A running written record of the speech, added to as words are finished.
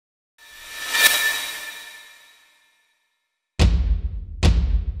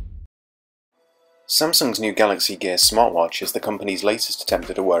Samsung's new Galaxy Gear smartwatch is the company's latest attempt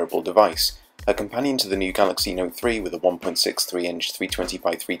at a wearable device, a companion to the new Galaxy Note 3 with a 1.63-inch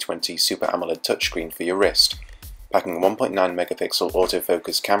 320x320 Super AMOLED touchscreen for your wrist, packing a 1.9 megapixel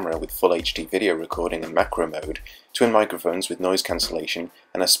autofocus camera with full HD video recording and macro mode, twin microphones with noise cancellation,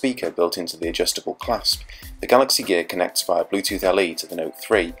 and a speaker built into the adjustable clasp. The Galaxy Gear connects via Bluetooth LE to the Note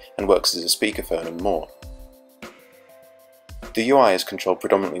 3 and works as a speakerphone and more. The UI is controlled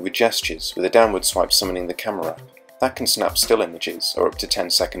predominantly with gestures, with a downward swipe summoning the camera. That can snap still images, or up to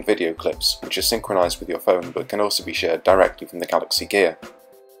 10-second video clips, which are synchronized with your phone but can also be shared directly from the Galaxy Gear.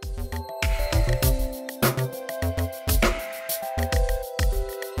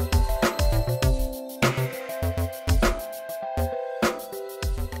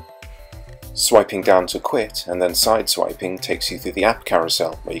 Swiping down to quit and then side swiping takes you through the app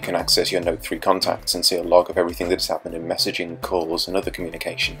carousel, where you can access your Note 3 contacts and see a log of everything that has happened in messaging, calls and other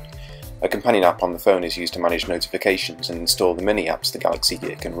communication. A companion app on the phone is used to manage notifications and install the mini apps the Galaxy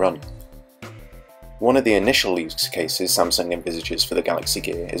Gear can run. One of the initial use cases Samsung envisages for the Galaxy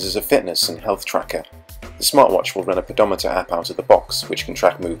Gear is as a fitness and health tracker. The smartwatch will run a pedometer app out of the box, which can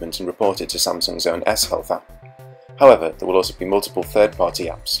track movement and report it to Samsung's own S-Health app. However, there will also be multiple third-party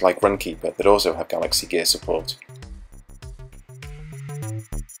apps, like Runkeeper, that also have Galaxy Gear support.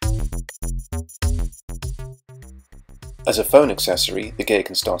 As a phone accessory, the Gear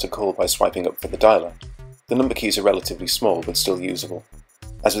can start a call by swiping up for the dialer. The number keys are relatively small, but still usable.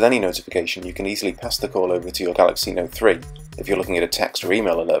 As with any notification, you can easily pass the call over to your Galaxy Note 3. If you're looking at a text or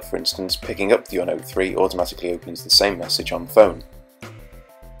email alert, for instance, picking up your Note 3 automatically opens the same message on the phone.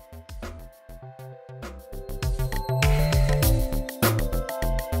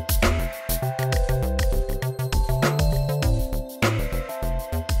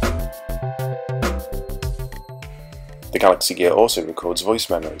 The Galaxy Gear also records voice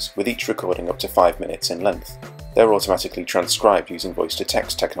memos, with each recording up to 5 minutes in length. They're automatically transcribed using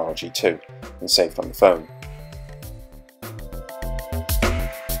voice-to-text technology too, and saved on the phone.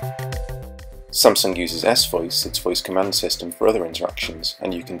 Samsung uses S-Voice, its voice command system, for other interactions,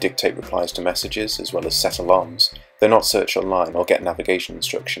 and you can dictate replies to messages as well as set alarms, though not search online or get navigation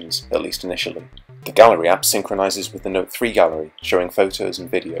instructions, at least initially. The Gallery app synchronizes with the Note 3 gallery, showing photos and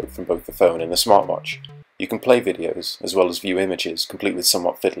video from both the phone and the smartwatch. You can play videos, as well as view images, complete with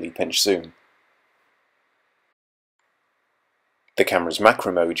somewhat fiddly pinch zoom. The camera's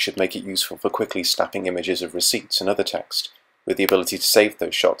macro mode should make it useful for quickly snapping images of receipts and other text, with the ability to save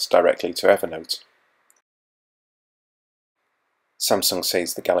those shots directly to Evernote. Samsung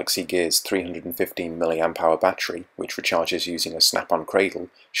says the Galaxy Gear's 315 mAh battery, which recharges using a snap-on cradle,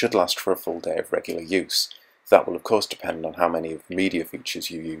 should last for a full day of regular use. That will of course depend on how many of the media features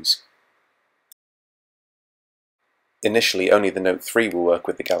you use. Initially, only the Note 3 will work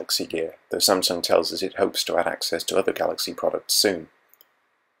with the Galaxy Gear, though Samsung tells us it hopes to add access to other Galaxy products soon.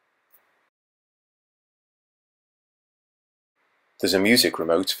 There's a music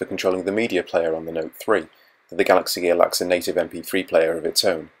remote for controlling the media player on the Note 3, though the Galaxy Gear lacks a native MP3 player of its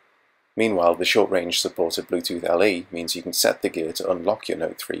own. Meanwhile, the short-range support of Bluetooth LE means you can set the Gear to unlock your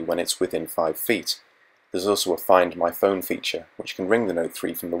Note 3 when it's within 5 feet. There's also a Find My Phone feature, which can ring the Note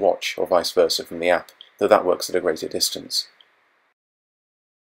 3 from the watch, or vice versa from the app, though that works at a greater distance.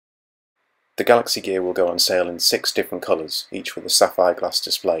 The Galaxy Gear will go on sale in 6 different colours, each with a sapphire glass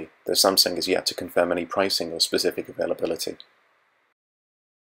display, though Samsung is yet to confirm any pricing or specific availability.